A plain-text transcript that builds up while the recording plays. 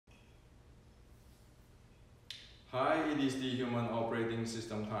Hi, it is the Human Operating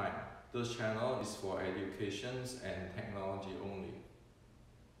System time. This channel is for education and technology only.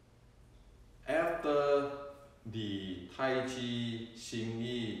 After the Tai Chi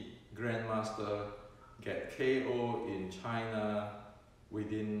Xingyi Grandmaster get KO in China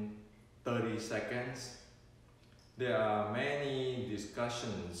within 30 seconds, there are many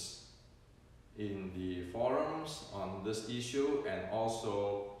discussions in the forums on this issue, and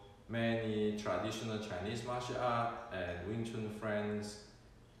also many traditional Chinese martial art and Wing Chun friends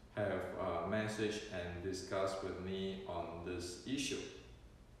have messaged and discussed with me on this issue.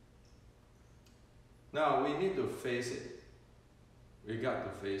 Now we need to face it. We got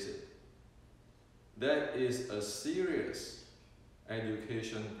to face it. That is a serious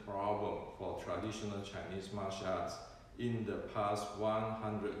education problem for traditional Chinese martial arts in the past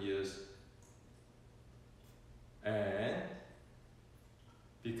 100 years. And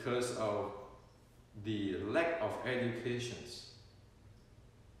because of the lack of educations,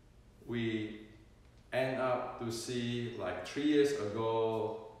 we end up to see, like 3 years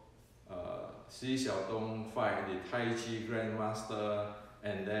ago, Xi Xiaodong fight the Tai Chi Grandmaster,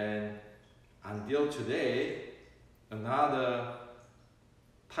 and then until today, another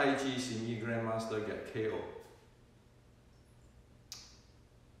Tai Chi Xingyi Grandmaster get KO.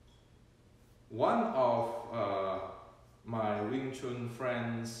 One of my Wing Chun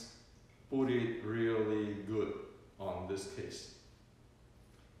friends put it really good on this case.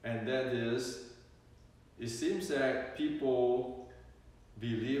 And that is, it seems that people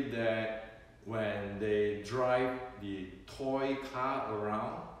believe that when they drive the toy car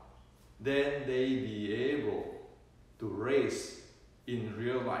around, then they be able to race in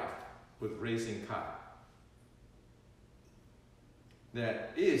real life with racing car.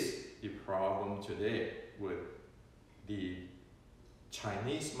 That is the problem today with the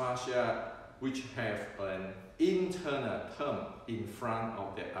Chinese martial art, which have an internal term in front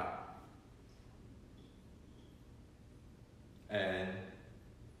of the art. And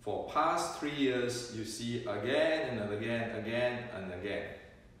for past 3 years, you see again and again.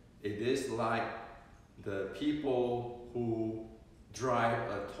 It is like the people who drive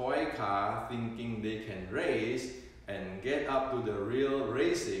a toy car thinking they can race and get up to the real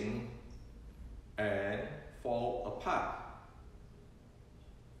racing and fall apart.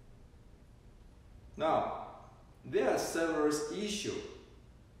 Now, there are several issues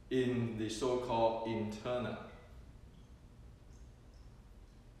in the so-called internal.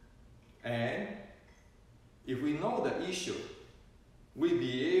 And if we know the issue, we'll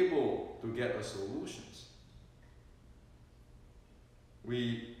be able to get a solution.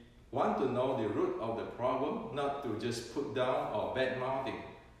 We want to know the root of the problem, not to just put down or bad mouthing.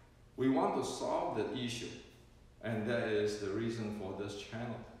 We want to solve the issue, and that is the reason for this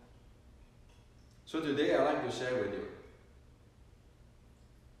channel. So today I'd like to share with you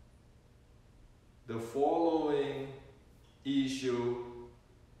the following issue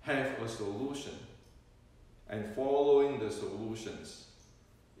have a solution, and following the solutions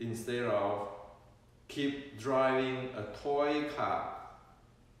instead of keep driving a toy car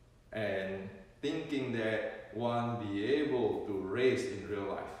and thinking that one be able to race in real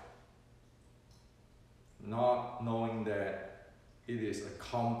life, not knowing that it is a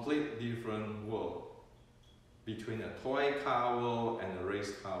complete different world between a toy car world and a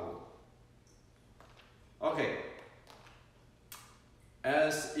race car world. Okay,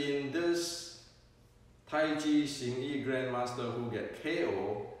 as in this Tai Chi Xingyi Grandmaster who get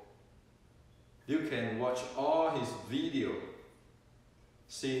KO, you can watch all his video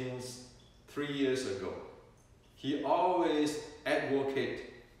since 3 years ago. He always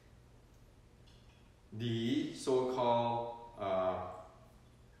advocate the so-called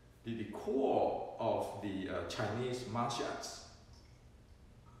the core of the Chinese martial arts.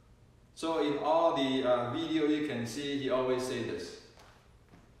 So in all the video you can see, he always say this.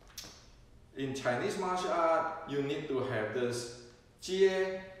 In Chinese martial art, you need to have this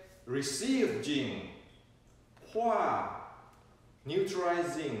接 receive Jing, 化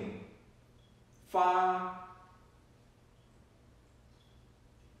neutralizing, 发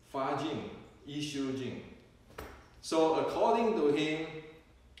Jing, issue Jing. So according to him,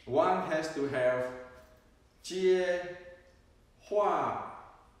 one has to have 接 化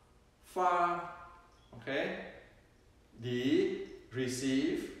发, okay? The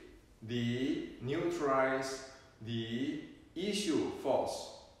receive, the neutralize, the issue force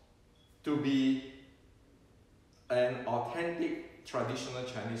to be an authentic traditional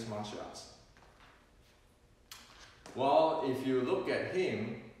Chinese martial arts. Well, if you look at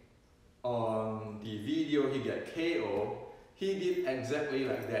him on the video he got KO, he did exactly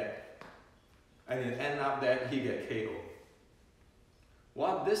like that. and it end up that he get KO.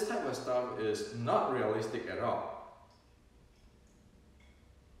 Well, this type of stuff is not realistic at all.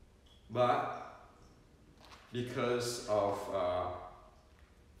 But because of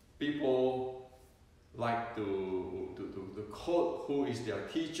people like to quote who is their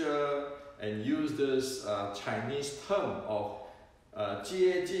teacher and use this Chinese term of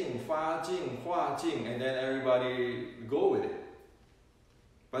接近, 发近, 化近, and then everybody go with it.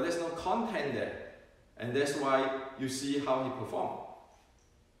 But there's no content there, and that's why you see how he performed.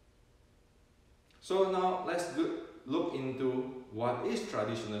 So now let's look into what is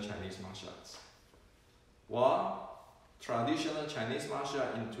traditional Chinese martial arts. Well, traditional Chinese martial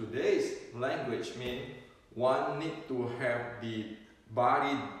art in today's language means one need to have the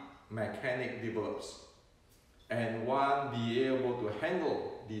body mechanic develops, and one be able to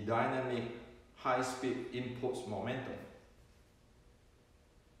handle the dynamic high-speed impulse momentum.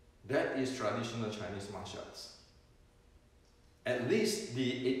 That is traditional Chinese martial arts. At least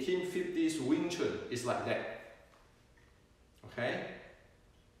the 1850s Wing Chun is like that. Okay?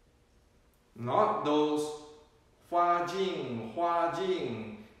 Not those Hua Jing,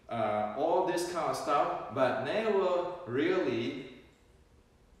 all this kind of stuff, but never really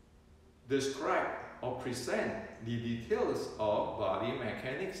describe or present the details of body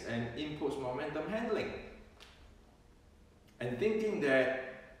mechanics and impulse momentum handling. And thinking that,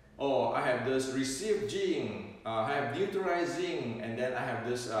 oh, I have this receive Jing, I have neutralize Jing, and then I have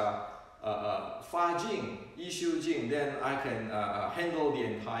this Fa Jing, Yishu Jing, then I can handle the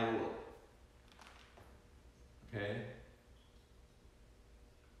entire world. Okay?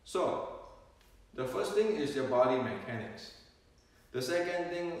 So, the first thing is your body mechanics. The second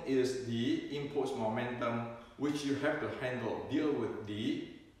thing is the impulse momentum, which you have to handle, deal with the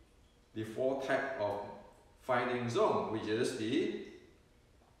four type of fighting zone, which is the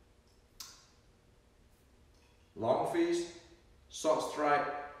long fist, short strike,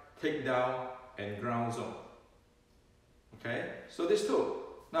 takedown, and ground zone. Okay, so these two.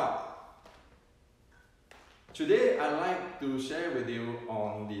 Now, today I like to share with you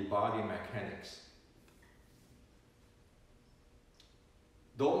on the body mechanics.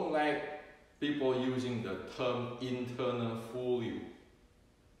 Don't like people using the term internal fool you.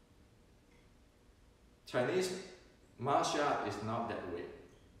 Chinese martial art is not that way.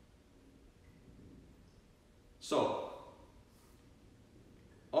 So,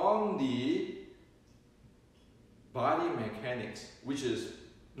 on the body mechanics, which is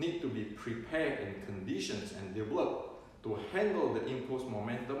need to be prepared in conditions and developed to handle the impulse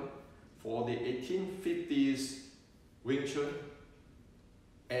momentum for the 1850s Wing Chun,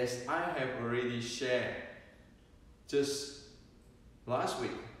 as I have already shared just last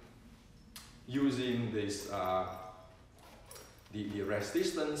week, using this the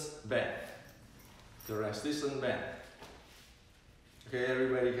resistance band. The resistance band. Okay,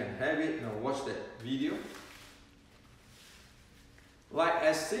 everybody can have it. Now watch that video. Like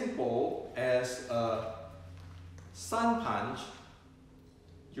as simple as a sun punch,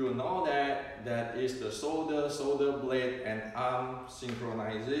 you know that is the shoulder blade and arm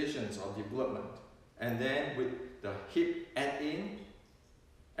synchronizations or development. And then with the hip add in,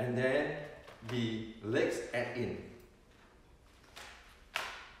 and then the legs add in.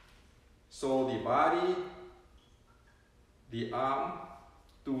 So the body, the arm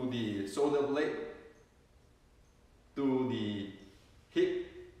to the shoulder blade, to the hip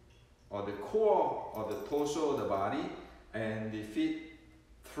or the core or the torso of the body, and the feet,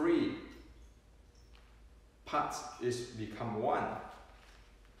 three parts is become one.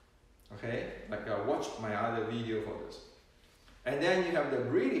 Okay, like watch my other video for this. And then you have the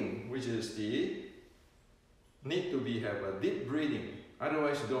breathing, which is the need to have a deep breathing.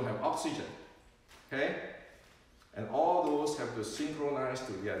 Otherwise, you don't have oxygen. Okay? And all those have to synchronize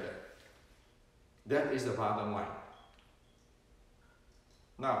together. That is the bottom line.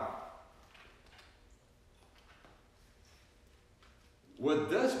 Now, with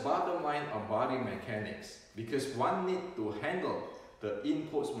this bottom line of body mechanics, because one needs to handle the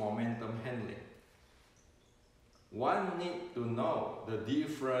impulse momentum handling, one needs to know the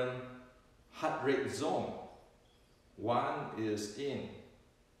different heart rate zone one is in.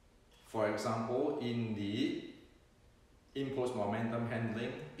 For example, in the impulse momentum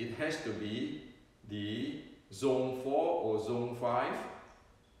handling, it has to be the zone 4 or zone 5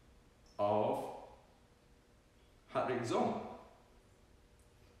 of heart rate zone.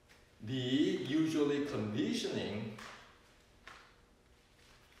 The usually conditioning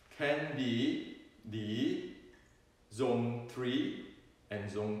can be the zone 3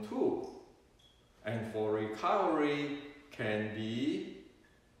 and zone 2. And for recovery can be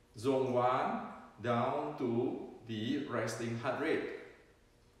zone 1 down to the resting heart rate,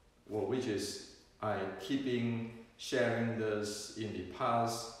 well, which is I keeping sharing this in the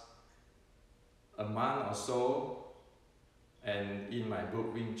past a month or so, and in my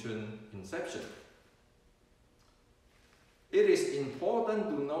book Wing Chun Inception. It is important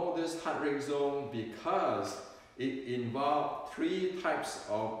to know this heart rate zone because it involves 3 types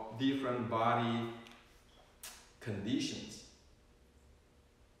of different body conditions.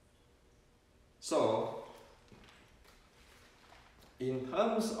 So, in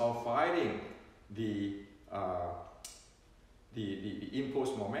terms of finding the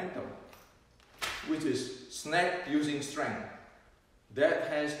impulse momentum, which is snap using strength, that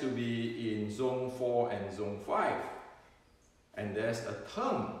has to be in zone 4 and zone 5. And there's a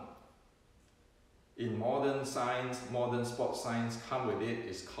term in modern science, modern sports science come with it,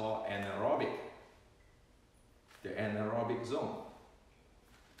 is called anaerobic. The anaerobic zone.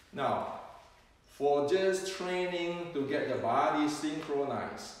 Now, for just training to get the body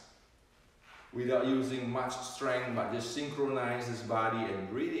synchronized without using much strength, but just synchronize his body and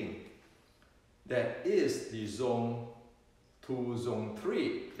breathing, that is the zone 2, zone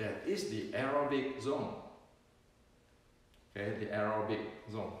 3. That is the aerobic zone. Okay, the aerobic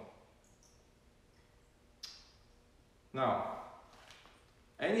zone. Now,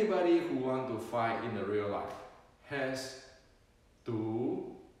 anybody who wants to fight in the real life has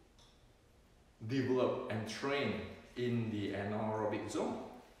to develop and train in the anaerobic zone.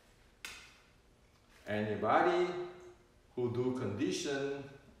 Anybody who do condition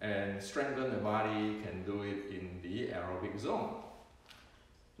and strengthen the body can do it in the aerobic zone.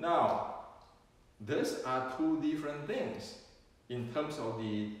 Now, these are 2 different things in terms of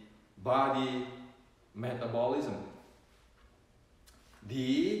the body metabolism.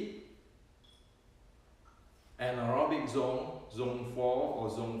 The anaerobic zone, zone 4 or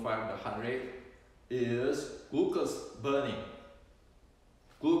zone 5, the heart rate, is glucose burning.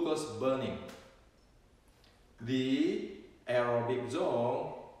 Glucose burning. The aerobic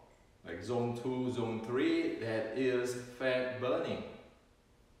zone, like zone 2, zone 3, that is fat burning.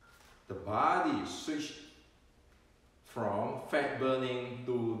 The body switched from fat burning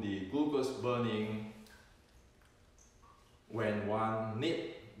to the glucose burning when one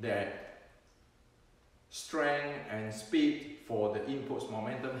needs that strength and speed for the impulse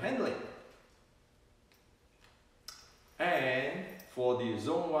momentum handling. And for the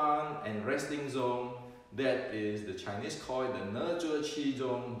zone 1 and resting zone, that is the Chinese call it the Nezhe Qi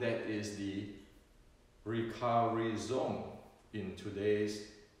zone, that is the recovery zone in today's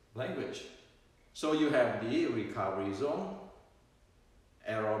language. So you have the recovery zone,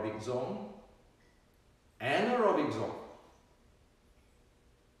 aerobic zone, anaerobic zone.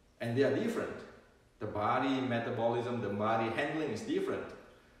 And they are different. The body metabolism, the body handling is different.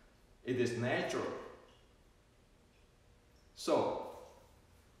 It is natural. So,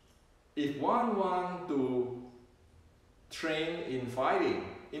 if one wants to train in fighting,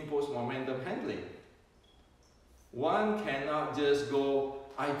 impulse momentum handling, one cannot just go,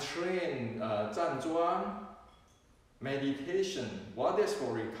 I train 站桩, meditation. Well, that's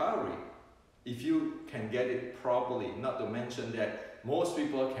for recovery. If you can get it properly, not to mention that most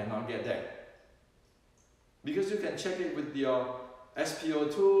people cannot get that. Because you can check it with your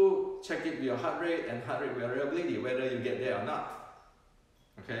SpO2, check it with your heart rate and heart rate variability, whether you get there or not.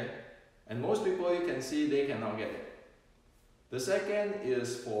 Okay? And most people you can see they cannot get it. The second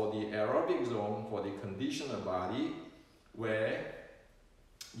is for the aerobic zone, for the conditioned body, where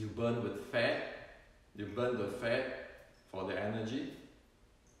you burn with fat, you burn the fat for the energy.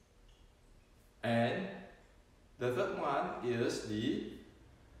 And the third one is the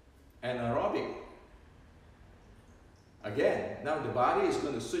anaerobic. Again, now the body is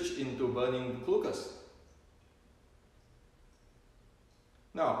going to switch into burning glucose.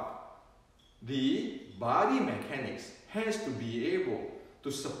 Now, the body mechanics has to be able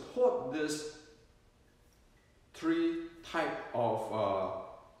to support this 3 types of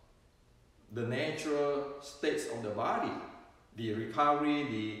the natural states of the body, the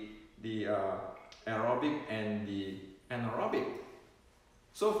recovery, the aerobic and the anaerobic.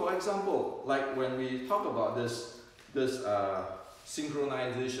 So for example, like when we talk about this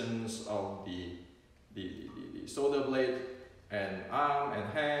synchronizations of the shoulder blade and arm and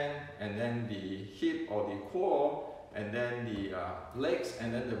hand, and then the hip or the core, and then the legs,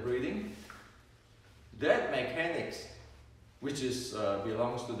 and then the breathing, that mechanics, which is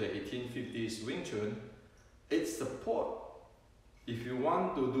belongs to the 1850s Wing Chun, it support. If you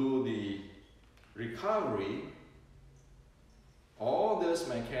want to do the recovery, all these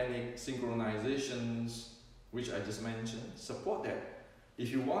mechanic synchronizations, which I just mentioned, support that.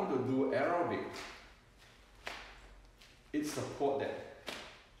 if you want to do aerobic, it supports that.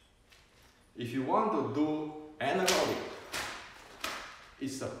 If you want to do anaerobic, it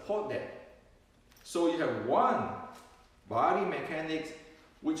supports that. So you have one body mechanics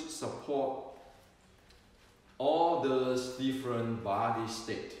which support all those different body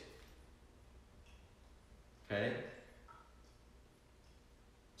states. Okay?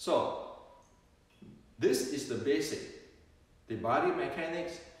 So this is the basic. The body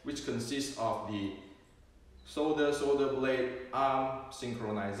mechanics, which consists of the shoulder blade, arm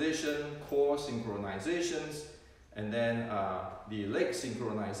synchronization, core synchronizations, and then the leg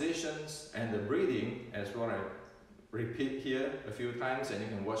synchronizations, and the breathing, as well. I repeat here a few times, and you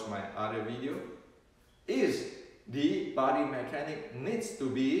can watch my other video, is the body mechanic needs to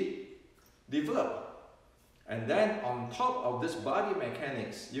be developed. And then on top of this body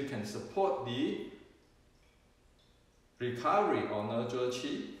mechanics, you can support the recovery or nurture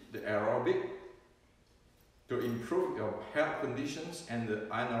qi, the aerobic, to improve your health conditions, and the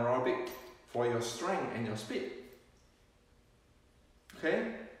anaerobic for your strength and your speed.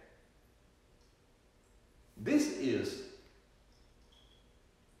 Okay? This is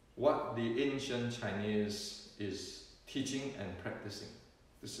what the ancient Chinese is teaching and practicing.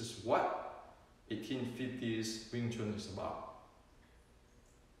 This is what 1850s Wing Chun is about.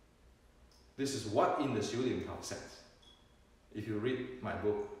 This is what in the Xiu Lim Tao says. If you read my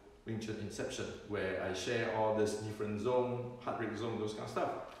book, Wing Chun Inception, where I share all this different zone, heart rate zone, those kind of stuff,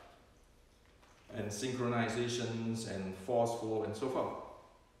 and synchronizations and force flow and so forth.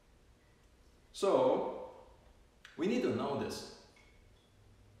 So we need to know this.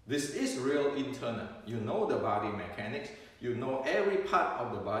 This is real internal. You know the body mechanics. You know every part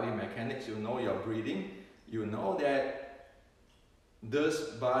of the body mechanics. You know your breathing. You know that these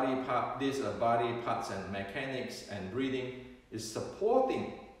body parts and mechanics and breathing is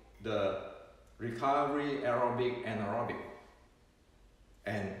supporting the recovery, aerobic, anaerobic.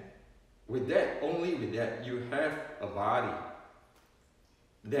 And with that, only with that, you have a body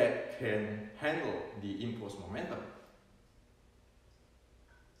that can handle the impulse momentum.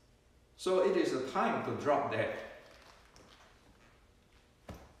 So it is a time to drop that.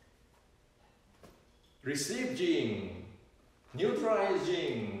 Receive Jing, neutralize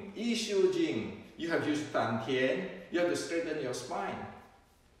Jing, issue Jing. You have used Dan Tian. You have to straighten your spine.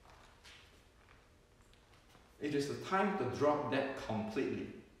 It is the time to drop that completely.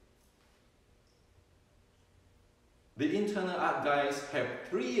 The internal art guys have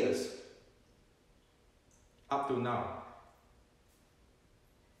 3 years up to now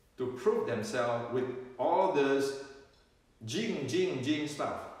to prove themselves with all this Jing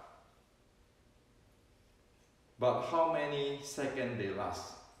stuff. But how many seconds they last?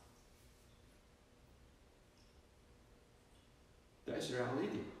 That's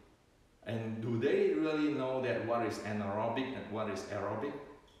reality. And do they really know that what is anaerobic and what is aerobic?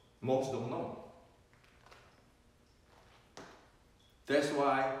 Most don't know. That's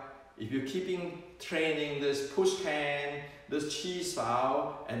why if you're keeping training this push hand, this qi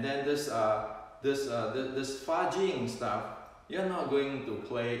sao, and then this fa jing stuff, you're not going to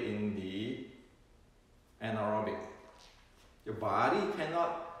play in the anaerobic. Your body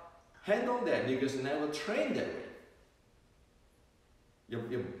cannot handle that because you never trained that way.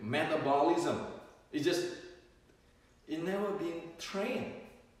 Your metabolism, it never been trained.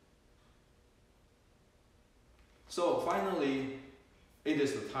 So finally, it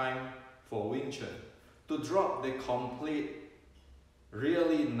is the time for Wing Chun to drop the complete,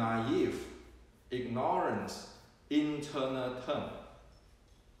 really naive, ignorance, internal term.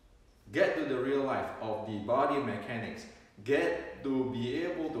 Get to the real life of the body mechanics. Get to be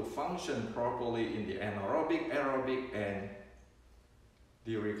able to function properly in the anaerobic, aerobic, and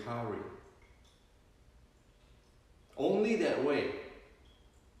the recovery. Only that way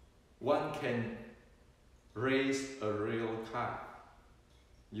one can raise a real car.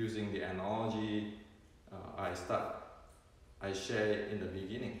 Using the analogy I shared in the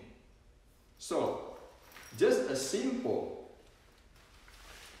beginning. So, just a simple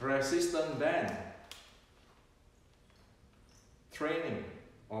resistance band training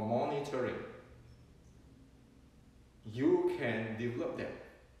or monitoring, you can develop that.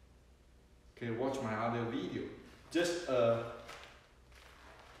 Okay, watch my other video. Just a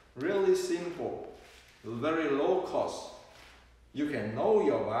really simple, very low cost. You can know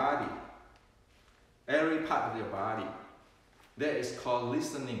your body, every part of your body. That is called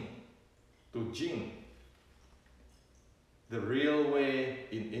listening to Jing, the real way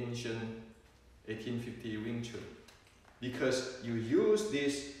in ancient 1850 Wing Chun. Because you use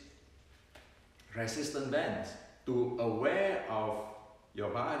these resistance bands to aware of your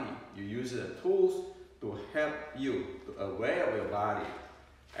body. You use the tools to help you to aware of your body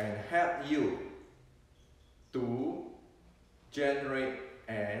and help you to generate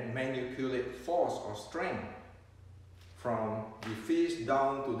and manipulate force or strength from the fish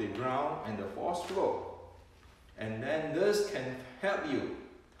down to the ground and the force flow. And then this can help you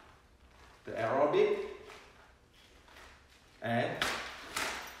the aerobic and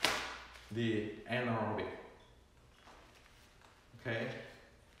the anaerobic. Okay?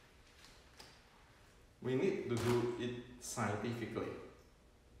 We need to do it scientifically.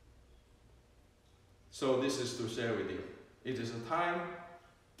 So this is to share with you. It is a time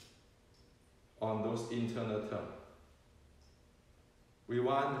on those internal terms. We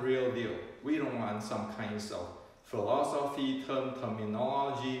want real deal. We don't want some kinds of philosophy term,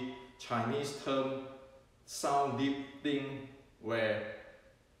 terminology, Chinese term, sound deep thing where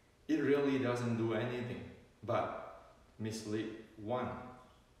it really doesn't do anything but mislead one.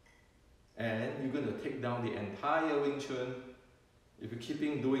 And you're going to take down the entire Wing Chun if you're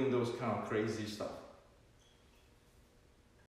keeping doing those kind of crazy stuff.